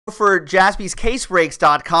For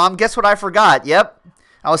JaspysCaseBreaks.com. Guess what I forgot? Yep.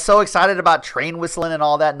 I was so excited about train whistling and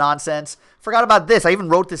all that nonsense. Forgot about this. I even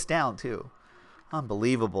wrote this down too.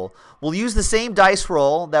 Unbelievable. We'll use the same dice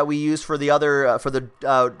roll that we used for the other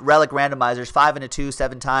relic randomizers, 5 and a 2,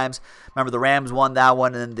 7 times. Remember, the Rams won that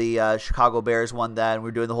one, and the Chicago Bears won that. And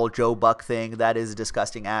we're doing the whole Joe Buck thing. That is a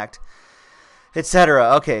disgusting act,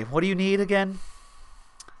 etc. Okay, what do you need again?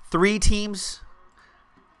 3 teams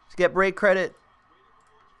to get break credit.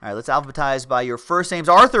 All right, let's alphabetize by your first names.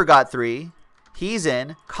 Arthur got 3. He's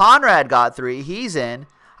in. Conrad got 3. He's in.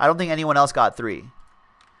 I don't think anyone else got 3.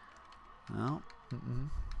 No.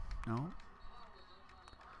 No.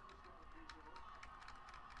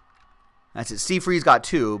 That's it. Steve Freeze got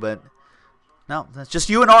 2, but no, that's just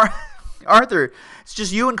you and Arthur. It's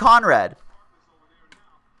just you and Conrad.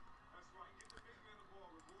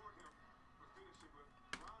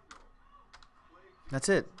 That's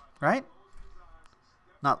it, right?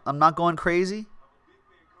 I'm not going crazy.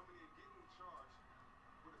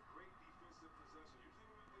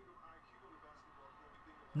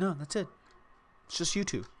 No, that's it. It's just you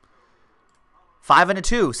two. 5 and a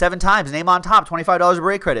 2, 7 times. Name on top. $25 of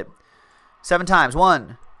break credit. 7 times.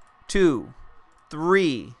 1, 2,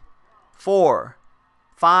 3, 4,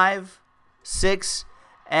 5, 6,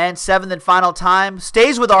 and 7th and final time.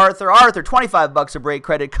 Stays with Arthur. Arthur, $25 of break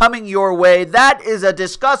credit coming your way. That is a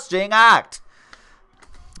disgusting act.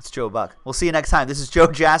 It's Joe Buck. We'll see you next time. This is Joe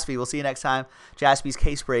Jaspy. We'll see you next time.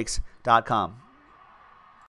 JaspysCaseBreaks.com.